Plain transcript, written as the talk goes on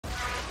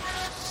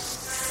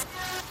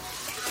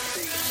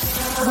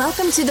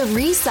Welcome to The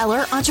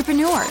Reseller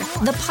Entrepreneur,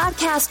 the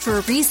podcast for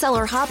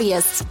reseller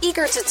hobbyists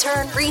eager to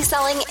turn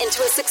reselling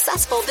into a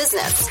successful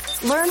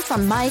business. Learn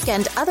from Mike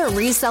and other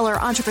reseller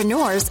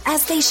entrepreneurs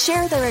as they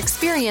share their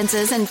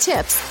experiences and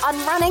tips on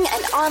running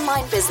an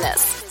online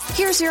business.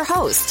 Here's your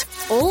host,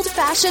 Old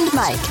Fashioned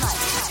Mike.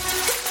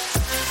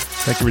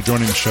 Thank you for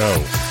joining the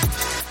show.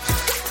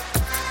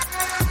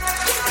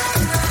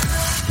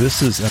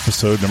 This is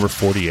episode number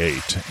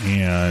 48,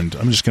 and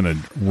I'm just going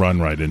to run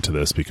right into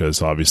this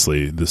because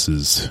obviously this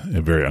is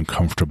a very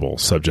uncomfortable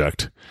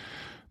subject.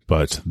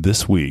 But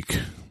this week,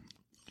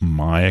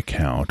 my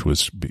account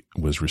was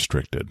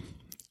restricted.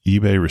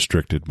 eBay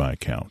restricted my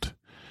account.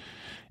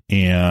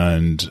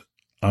 And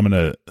I'm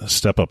going to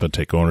step up and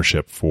take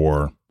ownership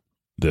for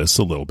this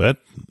a little bit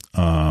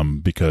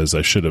because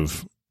I should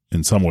have,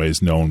 in some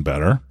ways, known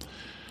better,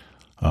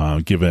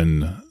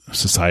 given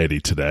society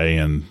today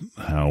and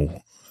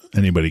how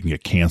anybody can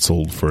get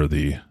canceled for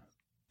the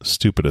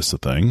stupidest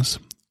of things.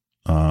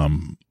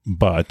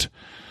 But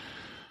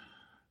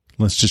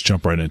let's just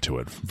jump right into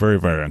it. Very,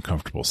 very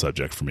uncomfortable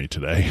subject for me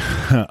today.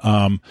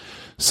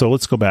 So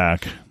let's go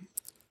back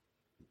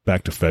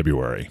to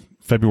February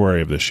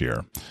of this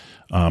year.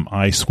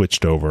 I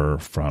switched over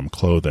from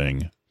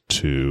clothing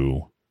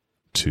to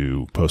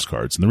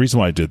postcards. And the reason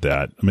why I did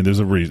that, I mean, there's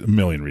a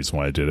million reasons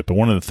why I did it, but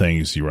one of the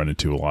things you run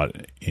into a lot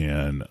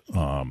in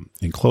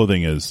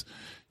clothing is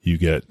you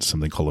get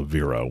something called a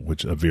Vero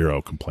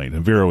complaint.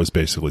 A Vero is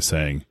basically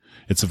saying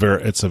it's a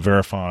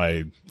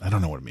verified, I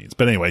don't know what it means.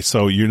 But anyway,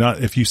 so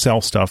if you sell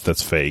stuff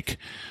that's fake,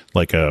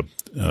 like a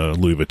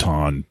Louis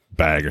Vuitton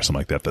bag or something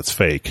like that, that's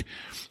fake,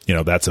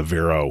 that's a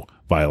Vero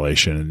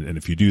violation. And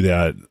if you do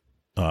that,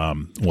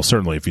 well,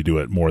 certainly if you do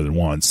it more than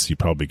once, you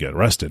probably get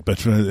arrested.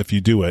 But if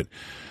you do it,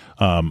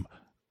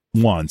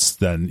 once,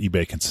 then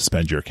eBay can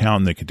suspend your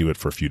account and they can do it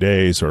for a few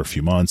days or a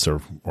few months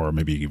or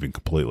maybe even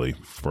completely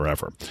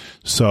forever.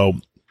 So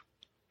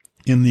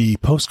in the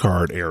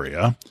postcard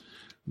area,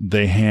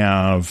 they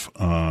have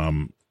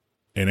an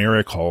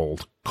area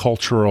called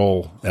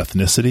cultural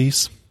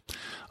ethnicities,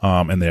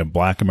 and they have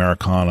Black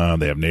Americana,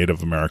 they have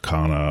Native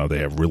Americana, they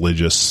have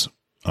religious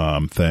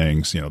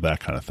things, that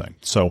kind of thing.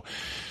 So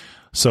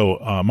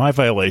my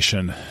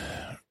violation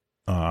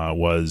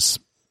was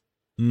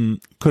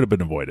could have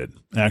been avoided.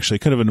 Actually,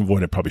 could have been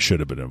avoided, probably should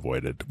have been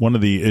avoided. One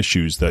of the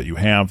issues that you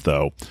have,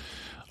 though,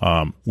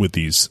 with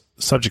these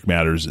subject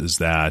matters is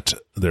that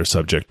they're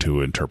subject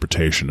to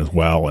interpretation as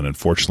well. And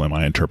unfortunately,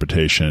 my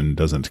interpretation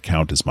doesn't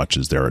count as much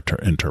as their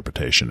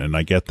interpretation. And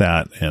I get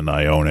that and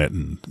I own it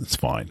and it's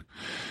fine.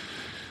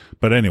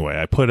 But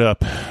anyway, I put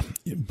up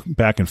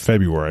back in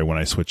February when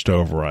I switched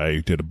over, I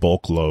did a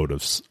bulk load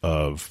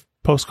of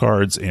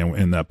postcards. And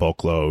in that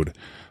bulk load,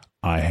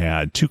 I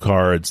had 2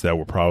 cards that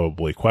were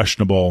probably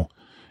questionable.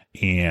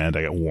 And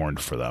I got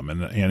warned for them.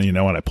 And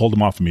I pulled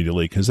them off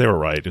immediately because they were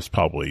right. It's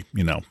probably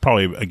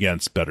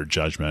against better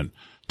judgment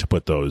to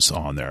put those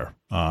on there.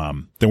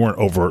 They weren't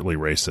overtly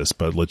racist,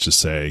 but let's just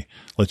say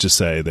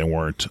they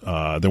weren't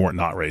not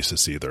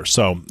racist either.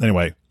 So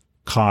anyway,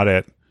 caught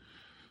it,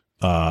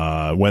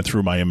 went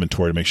through my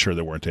inventory to make sure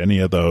there weren't any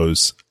of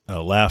those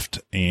left,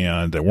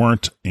 and there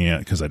weren't, and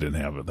because I didn't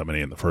have that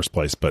many in the first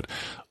place, but,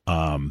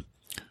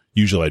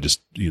 usually I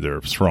just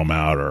either throw them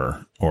out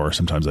or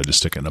sometimes I just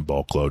stick it in a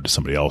bulk load to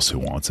somebody else who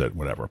wants it,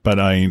 whatever. But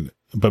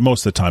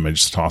most of the time I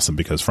just toss them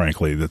because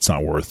frankly, that's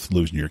not worth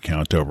losing your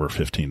account to over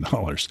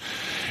 $15.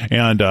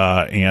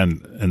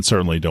 And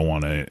certainly don't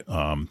want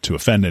to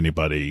offend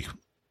anybody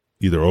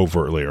either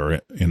overtly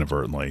or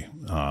inadvertently,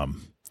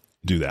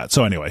 do that.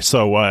 So anyway,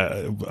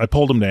 I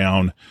pulled them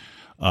down,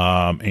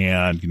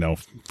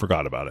 and,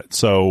 forgot about it.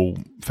 So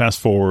fast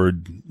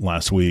forward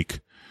last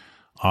week,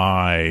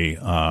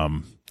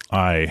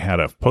 I had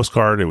a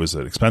postcard. It was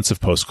an expensive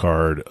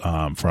postcard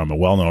from a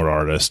well-known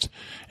artist,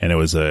 and it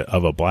was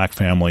of a Black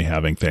family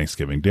having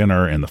Thanksgiving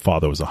dinner, and the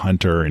father was a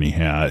hunter, and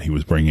he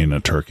was bringing a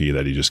turkey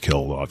that he just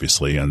killed,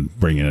 obviously, and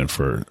bringing it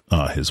for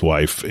his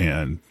wife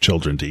and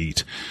children to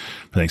eat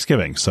for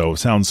Thanksgiving. So it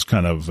sounds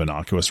kind of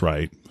innocuous,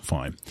 right?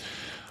 Fine.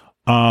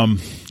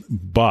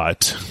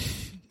 But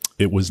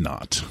it was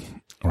not,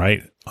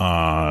 right?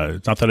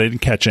 Not that I didn't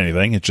catch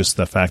anything. It's just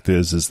the fact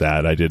is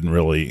that I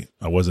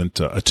wasn't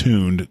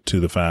attuned to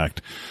the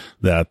fact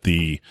that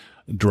the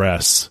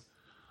dress,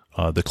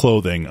 the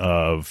clothing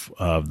of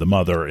the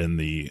mother in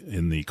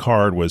the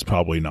card was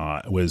probably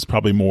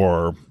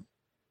more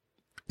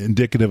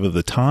indicative of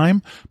the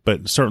time,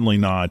 but certainly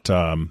not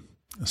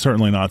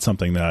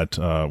something that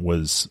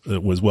was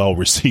well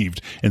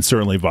received and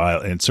certainly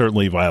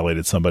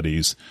violated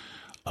somebody's,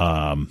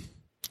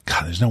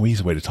 God, there's no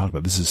easy way to talk about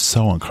it. This is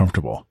so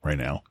uncomfortable right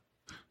now.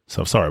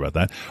 So sorry about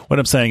that. What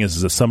I'm saying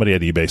is that somebody at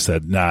eBay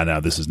said,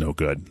 nah, this is no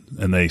good.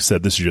 And they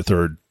said, this is your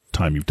 3rd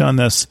time you've done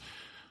this.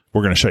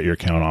 We're going to shut your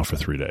account off for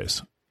 3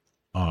 days.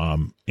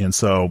 And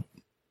so,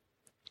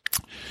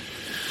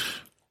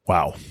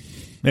 wow.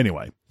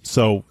 Anyway,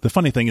 so the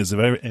funny thing is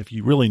if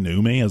you really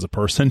knew me as a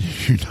person,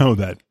 you know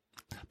that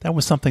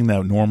was something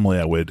that normally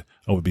I would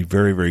be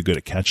very, very good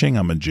at catching.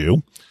 I'm a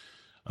Jew.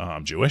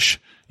 Jewish.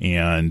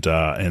 And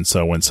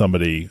so when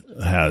somebody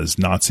has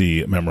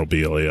Nazi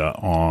memorabilia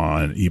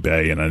on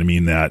eBay, and I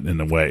mean that in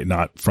a way,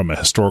 not from a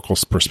historical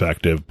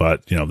perspective,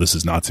 but, this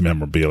is Nazi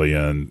memorabilia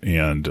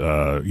and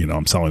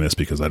I'm selling this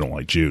because I don't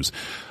like Jews.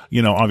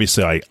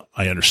 Obviously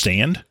I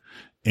understand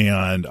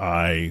and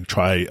I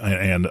try,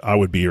 and I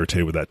would be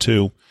irritated with that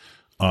too.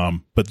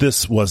 But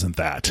this wasn't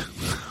that.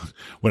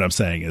 What I'm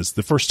saying is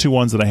the first two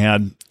ones that I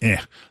had,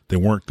 they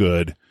weren't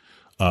good.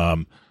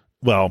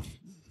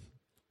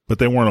 But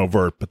they weren't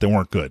overt, but they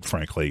weren't good,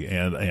 frankly.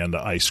 And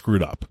I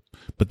screwed up,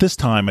 but this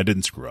time I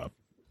didn't screw up,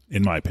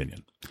 in my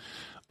opinion.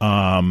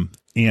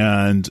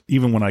 And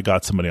even when I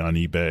got somebody on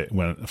eBay,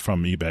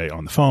 from eBay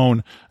on the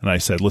phone, and I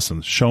said,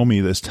 listen, show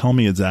me this, tell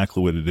me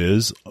exactly what it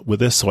is with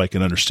this so I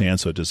can understand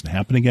so it doesn't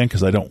happen again,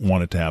 because I don't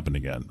want it to happen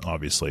again,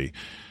 obviously.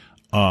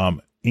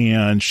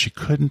 And she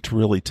couldn't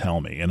really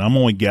tell me, and I'm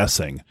only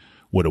guessing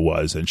what it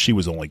was, and she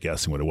was only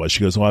guessing what it was.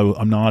 She goes, well,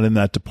 I'm not in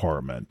that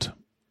department.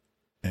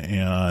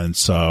 And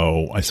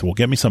so I said, well,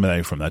 get me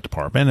something from that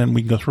department and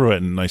we can go through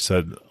it. And I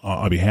said,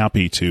 I'll be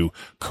happy to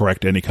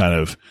correct any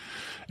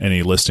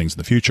listings in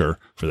the future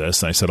for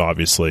this. And I said,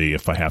 obviously,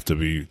 if I have to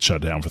be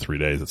shut down for 3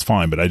 days, that's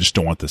fine, but I just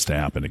don't want this to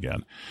happen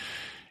again.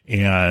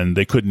 And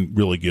they couldn't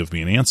really give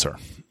me an answer.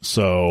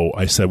 So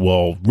I said,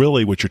 well,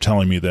 really what you're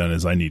telling me then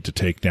is I need to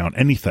take down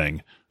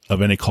anything of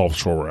any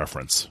cultural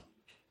reference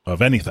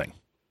of anything.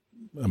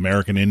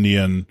 American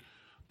Indian,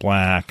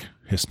 Black,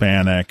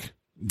 Hispanic,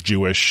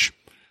 Jewish,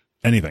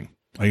 anything.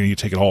 I need to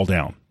take it all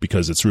down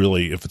because it's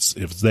really, if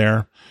it's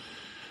there,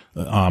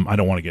 I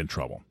don't want to get in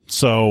trouble.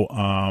 So,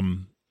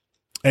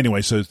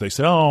 anyway, so they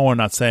said, oh, we're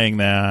not saying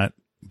that,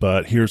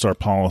 but here's our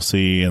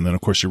policy. And then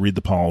of course you read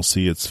the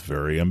policy. It's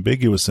very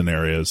ambiguous in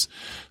areas.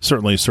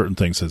 Certainly certain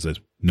things says that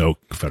no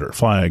Confederate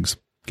flags,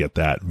 get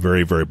that.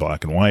 Very, very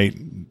black and white.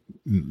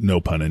 No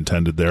pun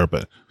intended there,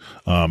 but,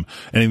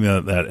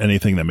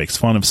 anything that makes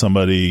fun of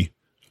somebody.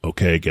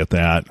 Okay. Get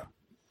that.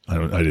 I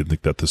didn't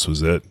think that this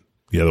was it.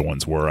 The other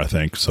ones were, I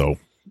think. So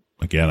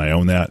again, I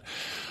own that.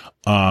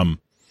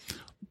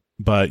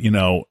 But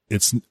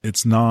it's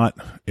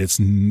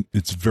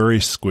very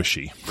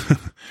squishy.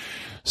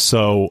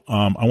 So,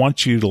 I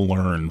want you to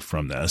learn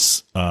from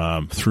this,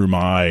 through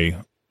my,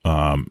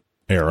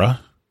 error.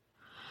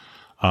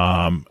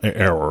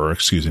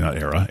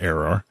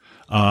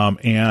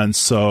 And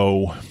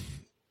so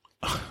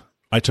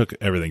I took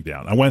everything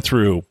down. I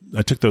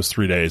took those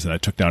 3 days and I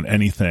took down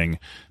anything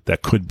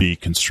that could be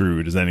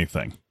construed as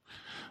anything.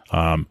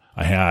 I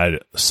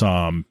had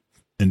some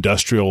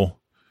industrial,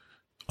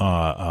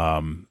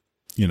 farming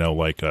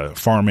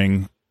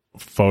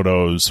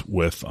photos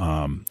with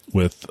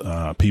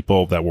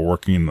people that were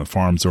working in the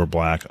farms that were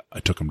black. I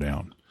took them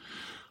down.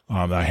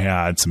 I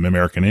had some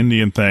American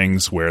Indian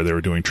things where they were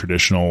doing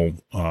traditional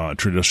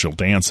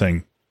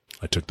dancing.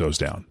 I took those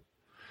down.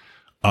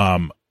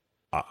 I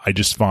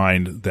just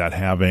find that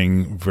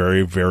having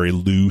very, very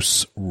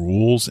loose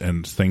rules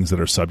and things that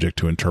are subject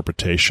to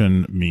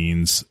interpretation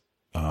means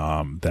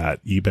that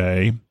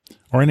eBay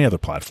or any other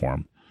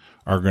platform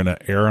are going to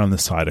err on the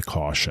side of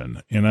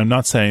caution. And I'm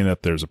not saying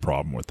that there's a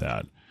problem with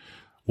that.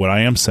 What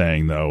I am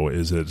saying, though,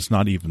 is that it's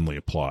not evenly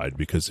applied,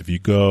 because if you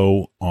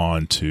go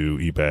on to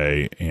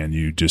eBay and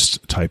you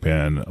just type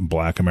in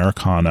Black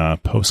Americana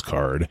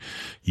postcard,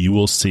 you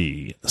will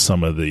see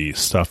some of the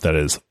stuff that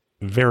is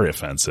very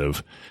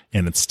offensive,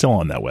 and it's still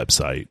on that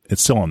website.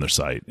 It's still on their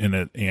site.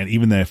 And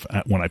even if,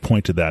 when I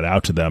pointed that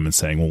out to them and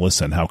saying, well,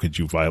 listen, how could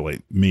you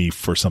violate me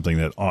for something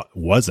that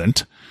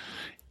wasn't?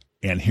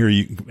 And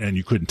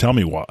you couldn't tell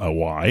me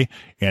why.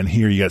 And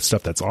here you got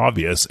stuff that's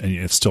obvious and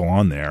it's still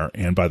on there.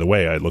 And by the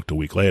way, I looked a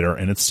week later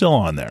and it's still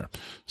on there.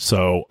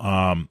 So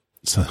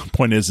the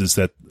point is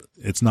that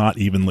it's not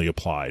evenly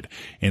applied.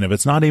 And if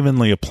it's not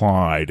evenly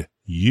applied,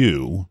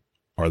 you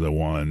are the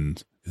one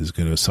who's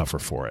going to suffer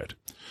for it.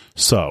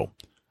 So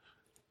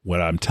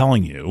what I'm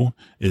telling you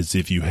is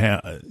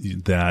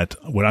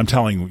what I'm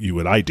telling you,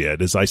 what I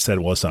did is I said,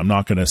 well, listen, I'm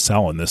not going to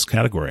sell in this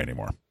category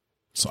anymore.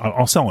 So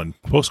I'll sell in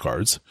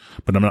postcards,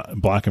 but I'm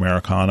not Black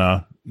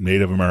Americana,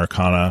 Native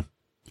Americana,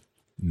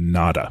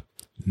 nada,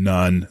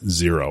 none,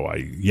 zero.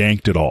 I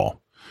yanked it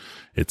all.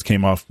 It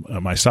came off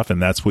my stuff,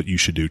 and that's what you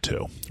should do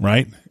too,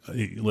 right?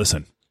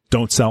 Listen,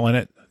 don't sell in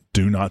it.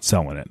 Do not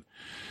sell in it.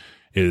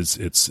 It's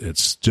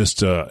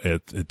just,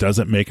 it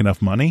doesn't make enough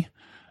money.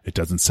 It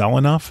doesn't sell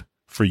enough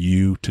for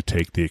you to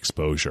take the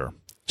exposure.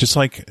 Just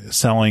like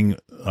selling,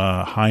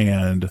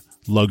 high-end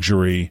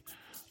luxury,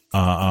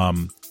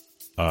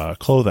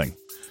 clothing.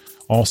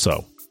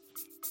 Also,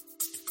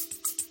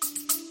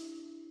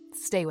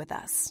 stay with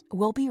us.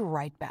 We'll be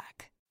right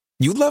back.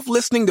 You love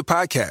listening to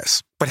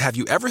podcasts, but have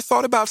you ever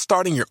thought about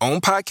starting your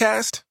own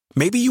podcast?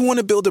 Maybe you want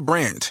to build a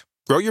brand,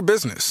 grow your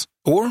business,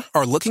 or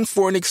are looking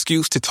for an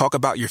excuse to talk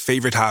about your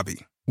favorite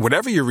hobby.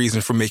 Whatever your reason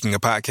for making a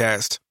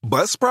podcast,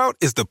 Buzzsprout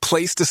is the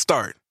place to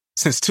start.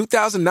 Since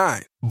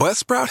 2009,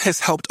 Buzzsprout has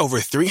helped over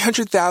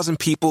 300,000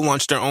 people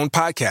launch their own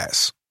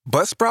podcasts.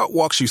 Buzzsprout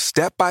walks you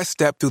step by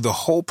step through the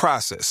whole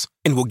process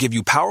and will give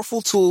you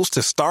powerful tools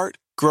to start,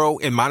 grow,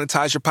 and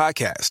monetize your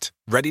podcast.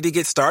 Ready to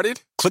get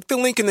started? Click the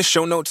link in the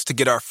show notes to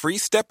get our free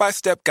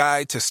step-by-step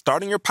guide to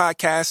starting your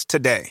podcast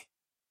today.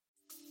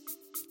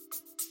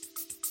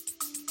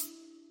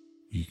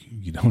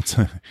 You don't,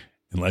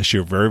 unless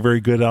you're very,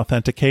 very good at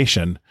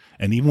authentication.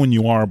 And even when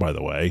you are, by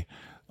the way,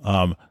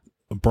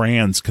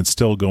 brands can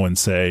still go and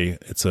say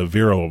it's a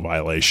Vero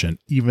violation,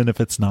 even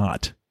if it's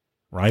not,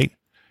 right?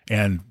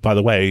 And by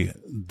the way,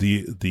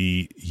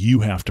 you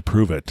have to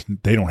prove it.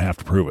 They don't have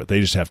to prove it. They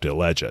just have to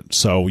allege it.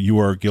 So you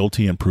are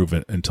guilty and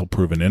until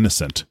proven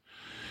innocent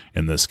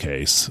in this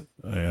case.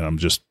 And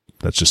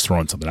that's just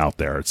throwing something out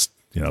there. It's,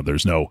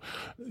 there's no,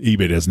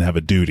 eBay doesn't have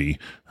a duty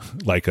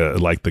like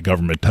the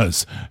government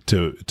does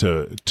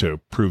to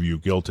prove you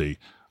guilty.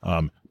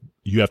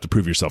 You have to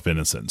prove yourself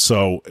innocent.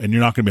 So, and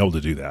you're not going to be able to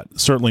do that.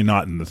 Certainly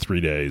not in the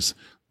 3 days.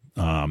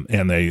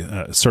 And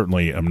they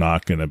certainly am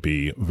not going to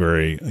be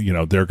very,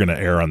 they're going to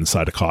err on the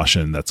side of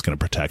caution. That's going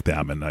to protect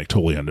them. And I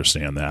totally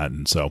understand that.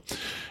 And so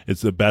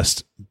it's the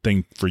best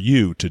thing for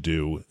you to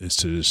do is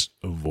to just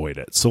avoid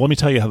it. So let me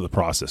tell you how the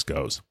process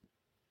goes.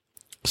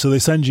 So they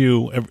send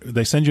you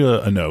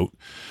a note,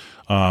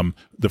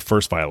 the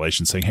first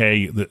violation saying,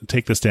 hey,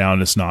 take this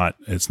down. It's not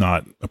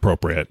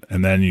appropriate.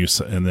 And then you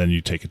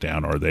take it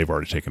down, or they've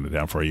already taken it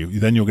down for you.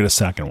 Then you'll get a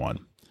second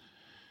one.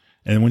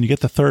 And when you get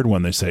the third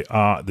one, they say,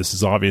 this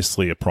is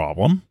obviously a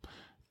problem.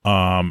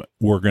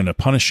 We're going to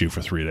punish you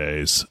for 3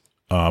 days,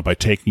 by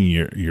taking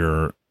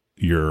your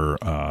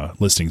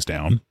listings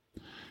down.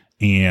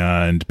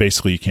 And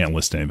basically you can't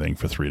list anything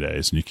for 3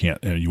 days,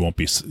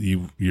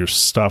 and your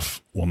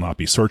stuff will not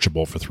be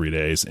searchable for 3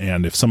 days.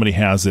 And if somebody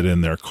has it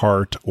in their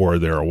cart or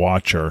they're a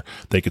watcher,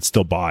 they could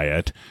still buy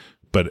it.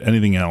 But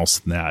anything else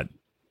than that,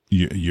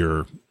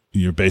 you're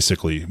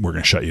basically, we're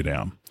going to shut you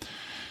down.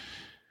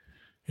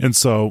 And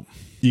so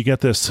you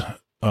get this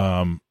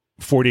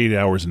 48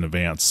 hours in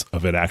advance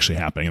of it actually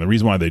happening. And the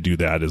reason why they do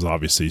that is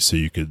obviously so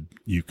you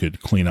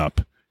could clean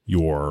up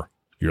your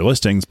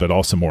listings, but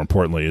also more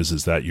importantly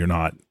is that you're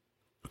not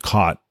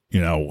caught,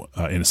 in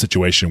a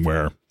situation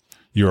where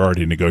you're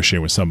already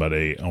negotiating with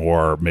somebody,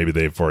 or maybe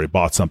they've already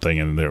bought something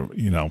and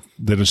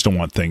they just don't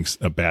want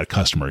a bad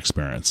customer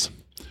experience.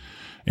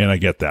 And I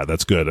get that.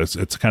 That's good.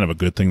 It's kind of a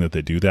good thing that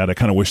they do that. I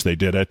kind of wish they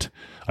did it.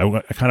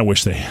 I kind of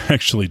wish they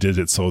actually did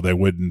it so they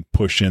wouldn't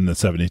push in the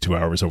 72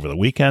 hours over the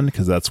weekend,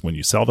 because that's when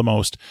you sell the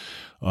most.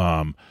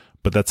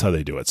 But that's how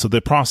they do it. So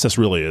the process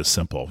really is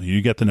simple.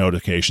 You get the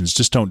notifications,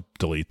 just don't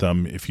delete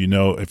them. If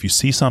you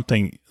see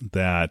something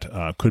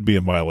that could be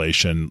a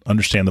violation,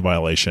 understand the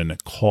violation,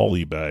 call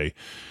eBay.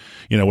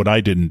 What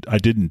I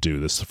didn't do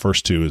this. The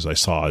first two is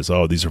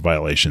these are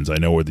violations. I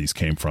know where these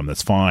came from.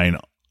 That's fine.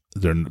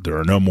 There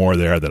are no more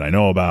there that I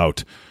know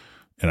about,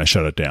 and I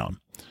shut it down.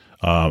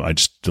 I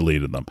just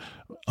deleted them.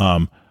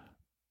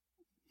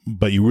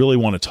 But you really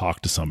want to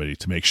talk to somebody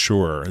to make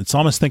sure. It's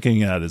almost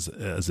thinking that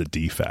as a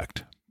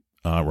defect,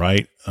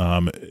 right?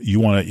 When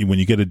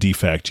you get a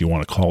defect, you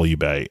want to call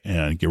eBay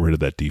and get rid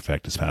of that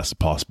defect as fast as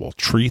possible.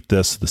 Treat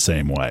this the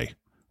same way,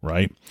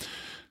 right?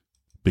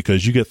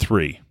 Because you get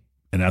 3.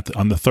 And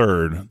on the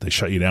third, they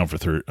shut you down for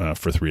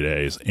 3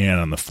 days. And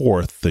on the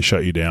fourth, they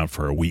shut you down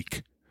for a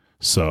week.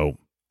 So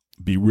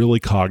be really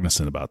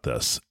cognizant about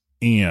this,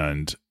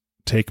 and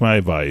take my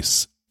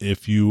advice.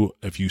 If you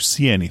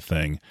see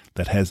anything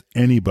that has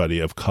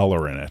anybody of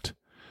color in it,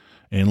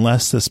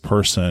 unless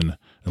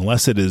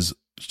it is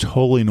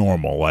totally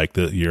normal, like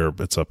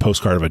it's a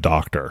postcard of a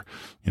doctor,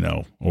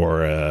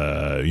 or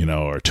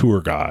a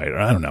tour guide, or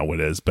I don't know what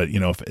it is, but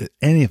if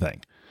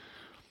anything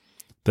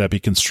that be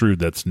construed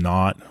that's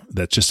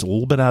just a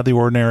little bit out of the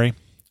ordinary,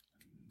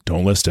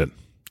 don't list it.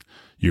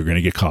 You're going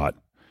to get caught.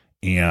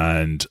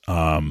 And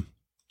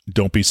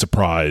don't be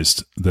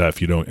surprised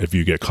that if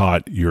you get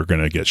caught, you're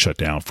going to get shut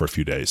down for a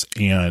few days.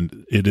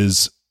 And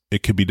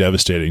it could be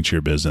devastating to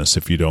your business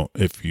if you don't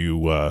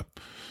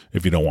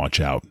watch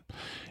out.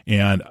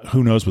 And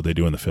who knows what they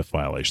do in the 5th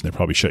violation? They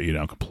probably shut you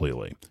down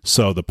completely.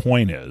 So the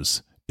point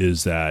is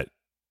that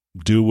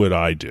do what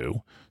I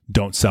do.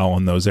 Don't sell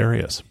in those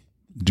areas.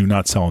 Do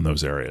not sell in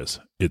those areas.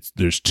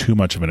 There's too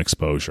much of an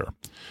exposure.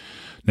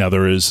 Now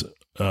there is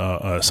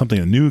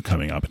something new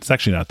coming up. It's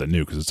actually not that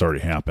new because it's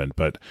already happened.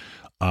 But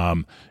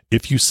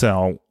if you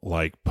sell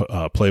like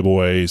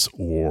Playboys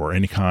or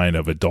any kind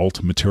of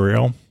adult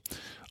material,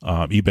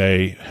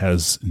 eBay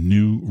has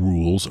new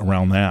rules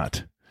around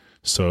that.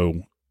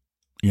 So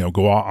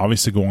go on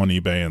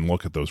eBay and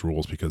look at those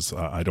rules, because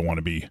I don't want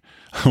to be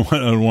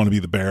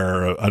the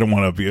bearer. I don't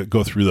want to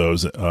go through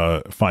those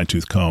fine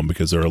tooth comb,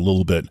 because they're a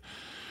little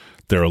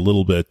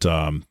bit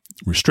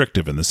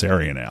restrictive in this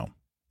area now.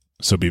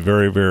 So be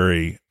very,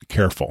 very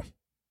careful.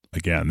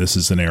 Again, this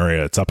is an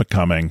area, it's up and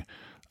coming.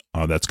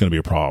 That's going to be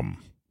a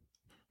problem.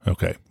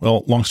 Okay.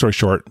 Well, long story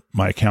short,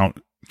 my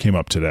account came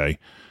up today.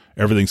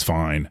 Everything's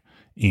fine.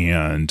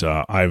 And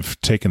I've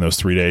taken those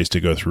 3 days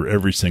to go through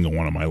every single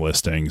one of my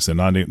listings, and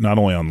not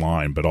only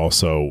online, but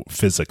also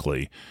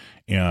physically,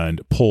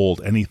 and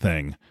pulled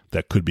anything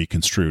that could be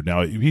construed.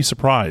 Now, you'd be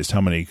surprised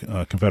how many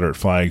Confederate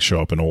flags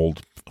show up in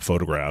old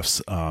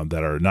photographs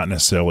that are not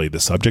necessarily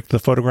the subject of the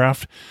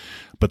photograph,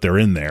 but they're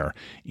in there.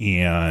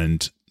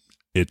 And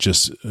it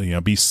just,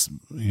 be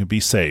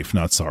safe,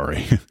 not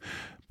sorry.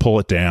 Pull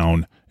it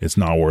down. It's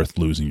not worth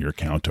losing your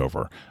account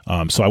over.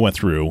 So I went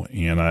through,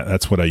 and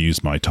that's what I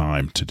used my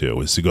time to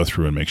do, is to go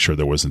through and make sure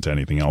there wasn't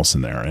anything else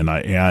in there.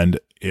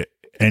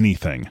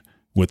 Anything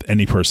with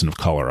any person of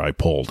color, I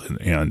pulled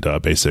and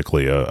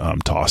basically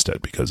tossed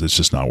it, because it's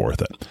just not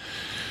worth it.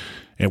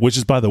 And which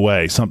is, by the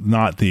way,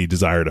 not the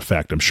desired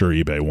effect I'm sure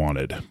eBay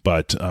wanted.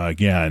 But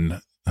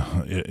again,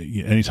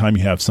 anytime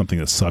you have something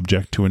that's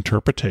subject to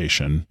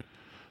interpretation,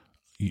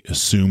 you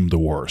assume the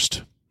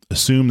worst.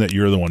 Assume that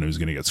you're the one who's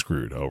going to get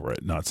screwed over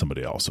it, not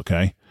somebody else.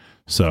 Okay.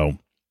 So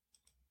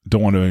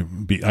don't want to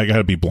be, I got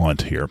to be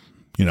blunt here.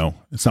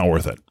 It's not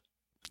worth it.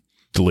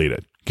 Delete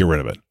it. Get rid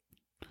of it.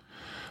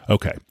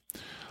 Okay.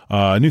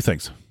 New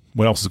things.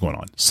 What else is going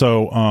on?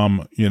 So,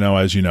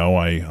 as you know,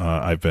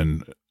 I've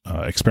been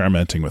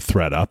experimenting with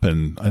ThreadUp,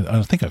 and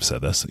I think I've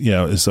said this.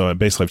 So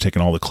I've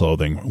taken all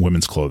the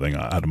women's clothing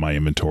out of my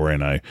inventory,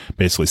 and I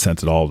basically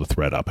sent it all to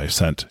ThreadUp. I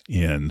sent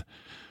in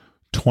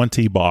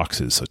 20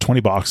 boxes, so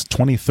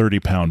 30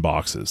 pound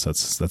boxes.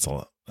 That's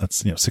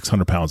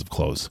 600 pounds of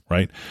clothes,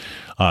 right?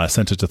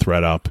 Sent it to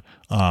ThreadUp.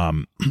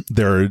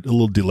 They're a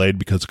little delayed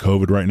because of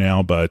COVID right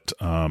now, but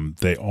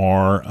they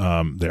are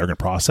going to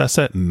process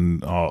it,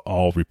 and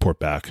I'll report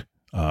back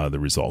the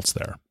results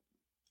there.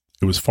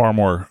 It was far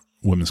more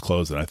women's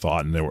clothes than I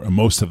thought, and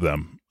most of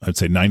them, I'd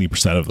say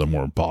 90% of them,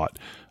 were bought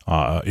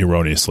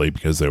erroneously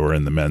because they were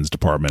in the men's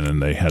department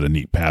and they had a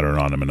neat pattern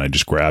on them, and I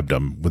just grabbed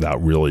them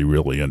without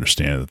really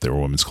understanding that they were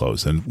women's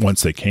clothes. And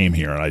once they came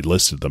here, I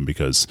listed them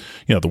because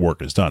the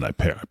work is done. I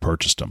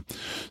purchased them.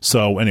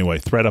 So anyway,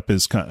 ThreadUp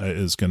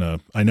is gonna.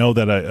 I know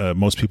that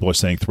most people are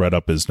saying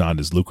ThreadUp is not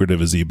as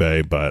lucrative as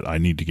eBay, but I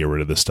need to get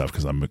rid of this stuff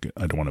because I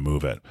don't want to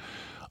move it.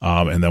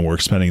 And then we're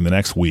spending the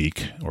next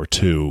week or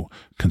two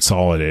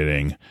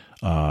consolidating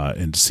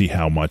and to see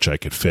how much I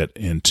could fit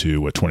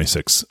into a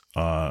 26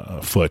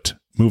 foot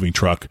moving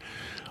truck.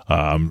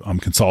 I'm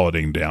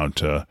consolidating down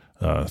to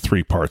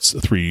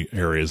three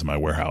areas of my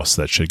warehouse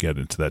that should get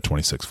into that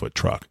 26 foot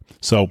truck.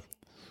 So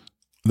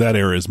that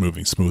area is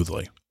moving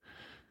smoothly.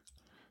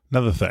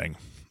 Another thing,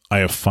 I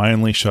have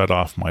finally shut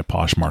off my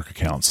Poshmark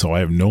account. So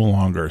I am no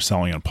longer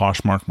selling on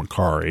Poshmark,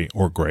 Mercari,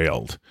 or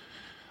Grailed.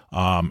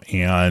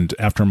 And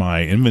after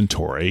my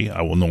inventory,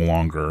 I will no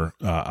longer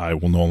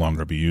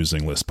be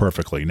using List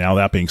Perfectly. Now,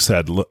 that being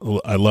said,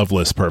 I love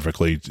List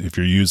Perfectly. If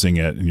you're using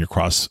it and you're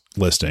cross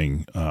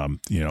listing,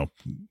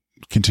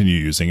 continue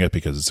using it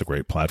because it's a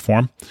great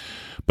platform,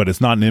 but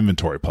it's not an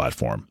inventory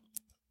platform.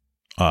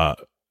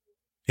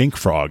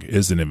 InkFrog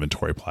is an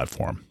inventory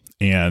platform.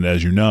 And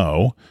as you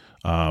know,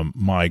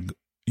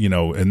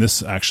 and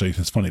this actually,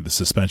 it's funny, the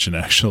suspension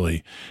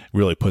actually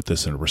really put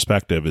this into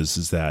perspective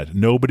is that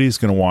nobody's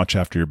going to watch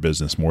after your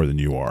business more than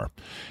you are.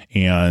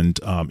 And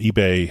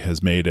eBay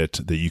has made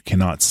it that you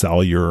cannot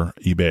sell your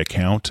eBay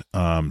account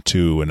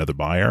to another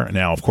buyer.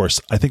 Now, of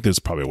course, I think there's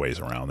probably ways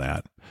around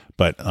that,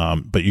 but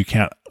you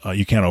can't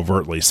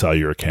overtly sell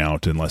your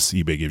account unless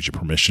eBay gives you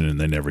permission, and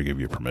they never give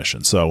you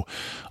permission. So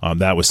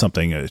that was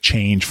something, a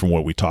change from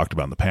what we talked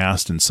about in the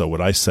past. And so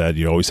what I said,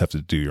 you always have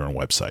to do your own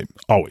website,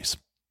 always.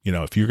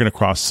 If you're going to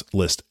cross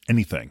list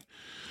anything,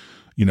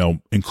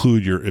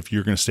 include if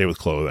you're going to stay with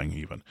clothing,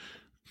 even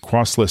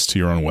cross list to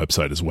your own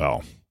website as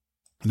well.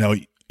 Now,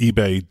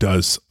 eBay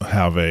does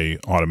have a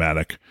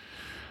automatic,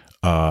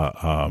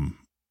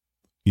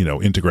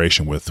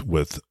 integration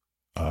with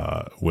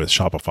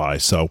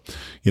Shopify. So,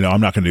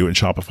 I'm not going to do it in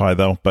Shopify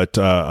though, but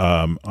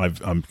I'm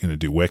going to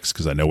do Wix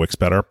because I know Wix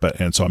better.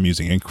 And so I'm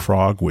using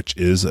InkFrog, which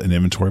is an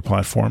inventory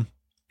platform,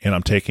 and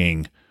I'm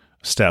taking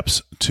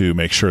steps to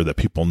make sure that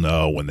people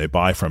know when they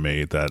buy from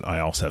me that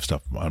I also have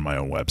stuff on my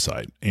own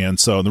website. And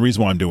so the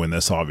reason why I'm doing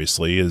this,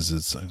 obviously,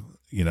 is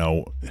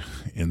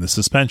in the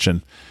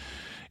suspension,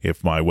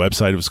 if my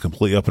website was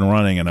completely up and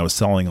running and I was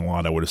selling a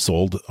lot, I would have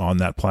sold on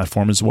that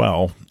platform as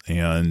well.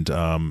 And,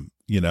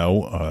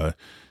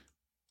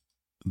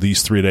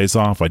 these 3 days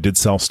off, I did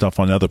sell stuff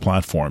on other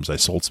platforms. I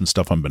sold some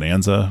stuff on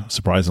Bonanza,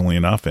 surprisingly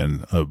enough,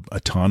 and a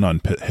ton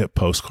on Hip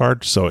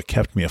Postcard. So it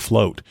kept me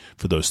afloat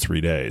for those 3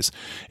 days.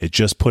 It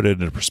just put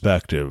it into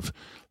perspective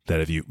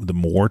that the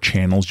more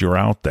channels you're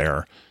out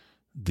there,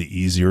 the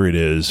easier it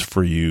is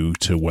for you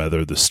to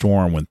weather the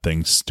storm when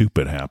things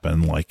stupid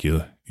happen, like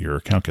your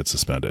account gets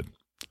suspended.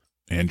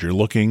 And you're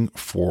looking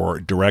for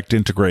direct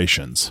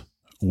integrations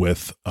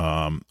with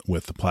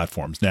the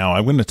platforms. Now,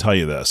 I'm going to tell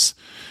you this,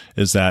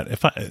 is that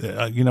if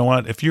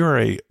you're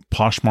a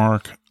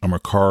Poshmark, a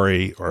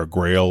Mercari, or a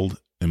Grailed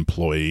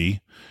employee,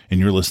 and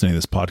you're listening to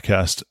this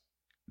podcast,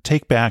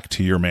 take back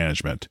to your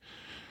management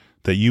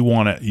that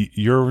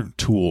your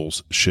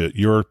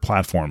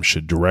platform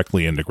should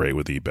directly integrate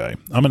with eBay.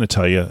 I'm going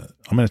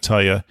to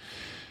tell you,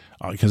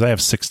 because I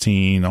have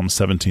 16, almost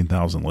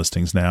 17,000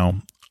 listings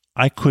now.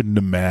 I couldn't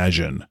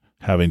imagine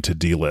having to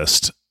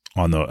delist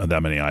on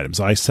that many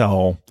items. I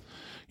sell,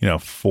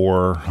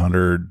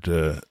 400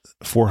 to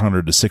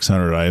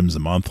 600 items a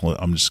month.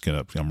 I'm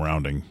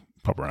rounding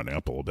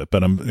up a little bit,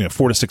 but I'm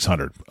 400 to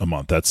 600 a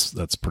month.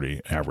 That's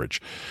pretty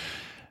average.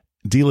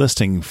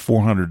 Delisting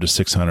 400 to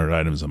 600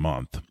 items a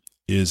month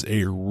is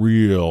a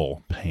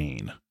real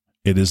pain.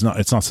 It's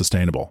not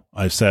sustainable.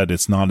 I've said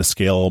it's not a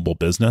scalable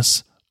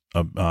business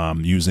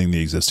using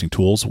the existing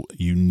tools.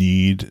 You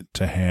need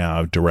to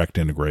have direct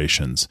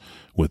integrations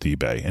with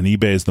eBay. And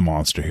eBay is the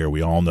monster here.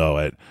 We all know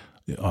it.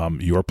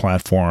 Your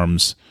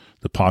platforms,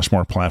 the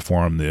Poshmark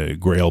platform, the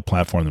Grail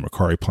platform, the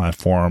Mercari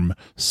platform,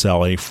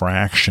 sell a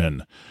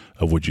fraction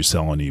of what you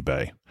sell on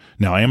eBay.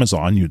 Now,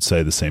 Amazon, you'd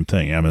say the same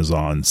thing.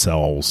 Amazon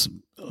sells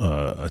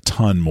a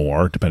ton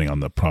more, depending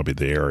on probably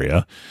the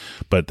area,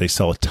 but they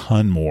sell a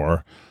ton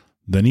more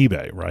than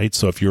eBay, right?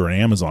 So if you're an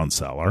Amazon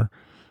seller,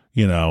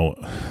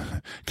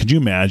 could you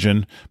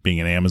imagine being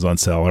an Amazon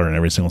seller and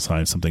every single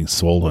time something's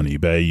sold on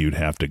eBay, you'd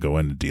have to go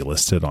in and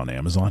delist it on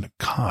Amazon?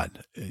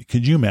 God,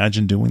 could you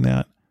imagine doing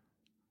that?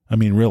 I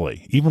mean,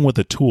 really, even with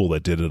a tool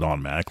that did it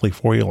automatically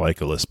for you,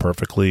 like a List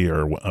Perfectly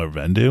or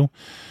Vendoo,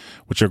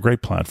 which are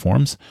great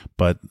platforms,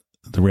 but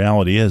the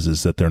reality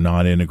is that they're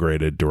not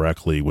integrated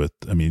directly with.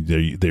 I mean,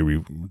 they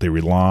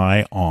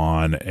rely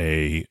on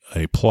a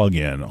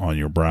plugin on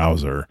your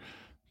browser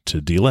to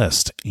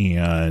delist.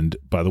 And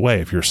by the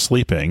way, if you're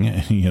sleeping,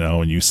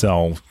 and you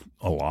sell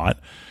a lot,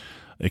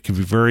 it can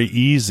be very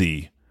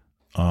easy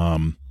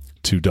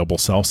to double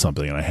sell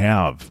something. And I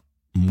have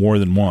more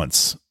than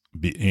once,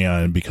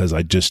 and because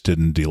I just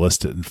didn't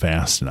delist it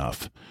fast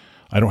enough.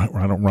 I don't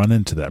run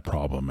into that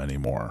problem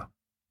anymore,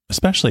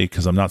 especially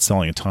because I'm not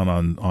selling a ton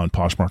on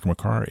Poshmark and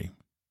Mercari.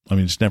 I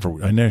mean,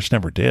 I just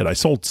never did. I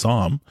sold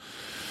some,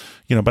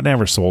 but I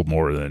never sold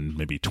more than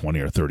maybe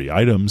 20 or 30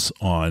 items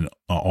on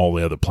all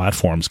the other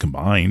platforms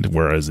combined.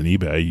 Whereas in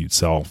eBay, you'd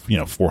sell,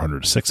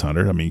 400 to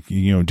 600. I mean,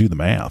 do the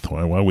math.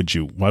 Why would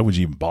you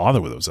even bother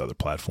with those other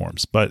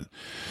platforms? But,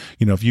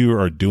 if you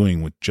are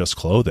doing with just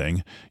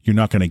clothing, you're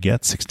not going to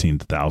get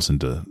 16,000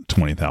 to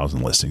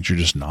 20,000 listings. You're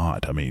just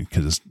not. I mean,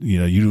 because,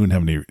 you don't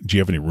have do you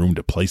have any room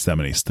to place that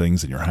many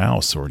things in your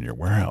house or in your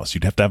warehouse?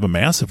 You'd have to have a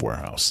massive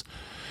warehouse.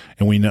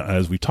 And we know,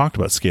 as we talked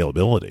about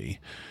scalability,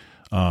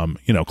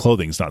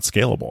 clothing's not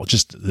scalable.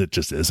 It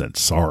just isn't.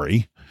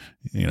 Sorry.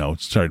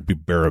 Sorry to be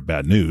bearer of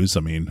bad news.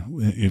 I mean,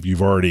 if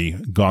you've already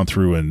gone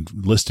through and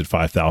listed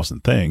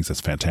 5,000 things,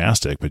 that's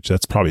fantastic, but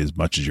that's probably as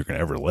much as you're going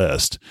to ever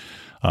list,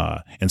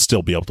 and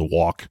still be able to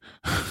walk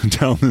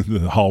down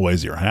the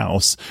hallways of your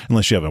house,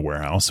 unless you have a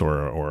warehouse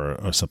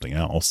or something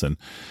else. And,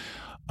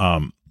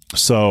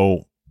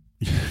 so,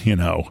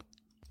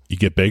 you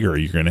get bigger,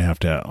 you're going to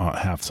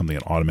have something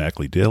that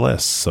automatically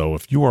delists. So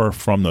if you are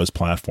from those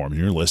platforms,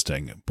 you're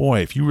listing, boy,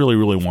 if you really,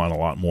 really want a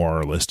lot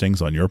more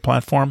listings on your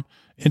platform,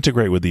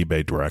 integrate with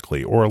eBay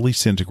directly, or at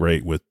least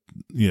integrate with,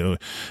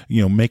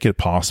 make it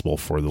possible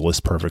for the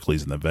List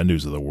Perfectlys and the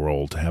Vendoos of the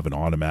world to have an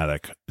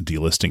automatic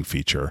delisting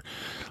feature,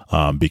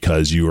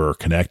 because you are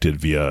connected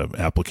via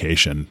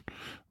application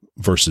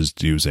versus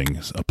using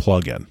a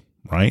plugin,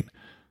 right?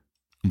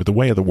 But the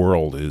way of the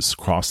world is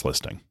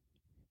cross-listing,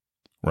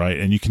 right?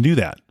 And you can do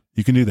that.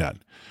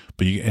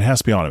 But it has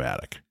to be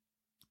automatic.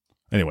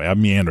 Anyway,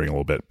 I'm meandering a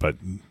little bit, but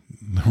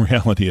the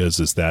reality is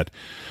that,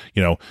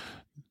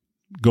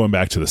 going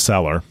back to the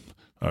seller,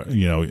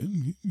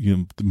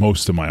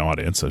 most of my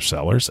audience are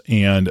sellers,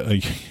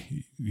 and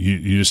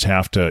you just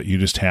have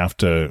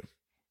to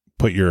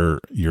put your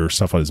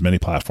stuff on as many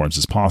platforms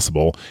as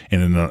possible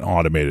and in an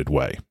automated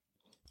way,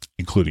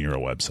 including your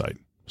website.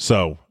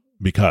 So,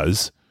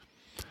 because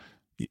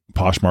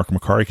Poshmark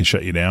and Mercari can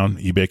shut you down,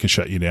 eBay can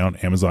shut you down,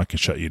 Amazon can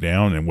shut you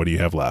down, and what do you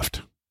have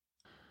left?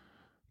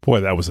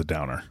 Boy, that was a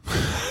downer.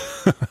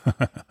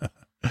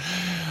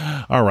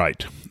 All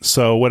right.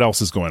 So what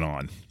else is going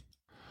on?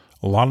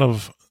 A lot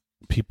of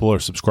people are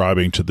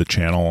subscribing to the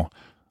channel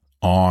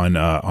on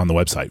the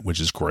website, which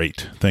is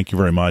great. Thank you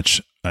very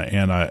much.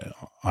 And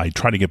I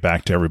try to get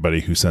back to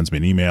everybody who sends me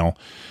an email.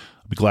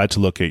 I'd be glad to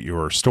look at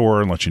your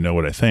store and let you know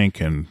what I think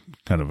and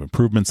kind of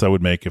improvements I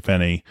would make, if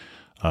any.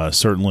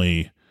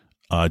 Certainly,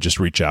 just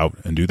reach out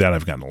and do that.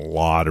 I've gotten a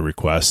lot of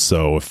requests,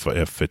 so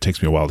if it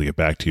takes me a while to get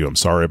back to you, I'm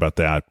sorry about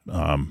that.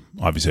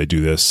 Obviously, I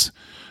do this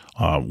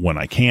when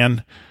I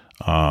can.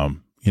 I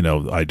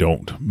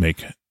don't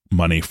make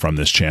money from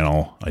this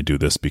channel. I do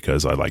this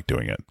because I like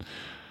doing it.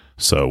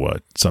 So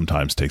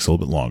sometimes it takes a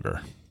little bit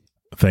longer.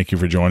 Thank you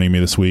for joining me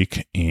this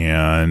week,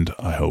 and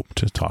I hope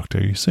to talk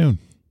to you soon.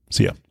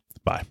 See ya.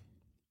 Bye.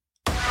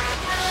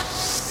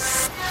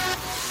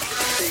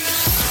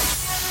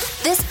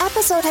 This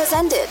episode has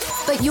ended,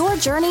 but your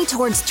journey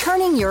towards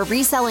turning your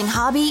reselling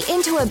hobby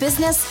into a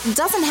business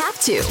doesn't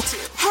have to.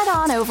 Head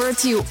on over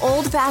to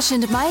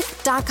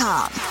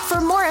oldfashionedmike.com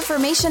for more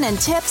information and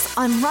tips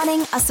on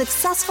running a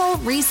successful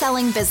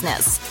reselling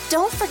business.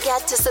 Don't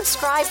forget to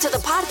subscribe to the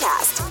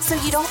podcast so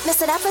you don't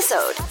miss an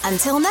episode.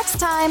 Until next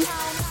time.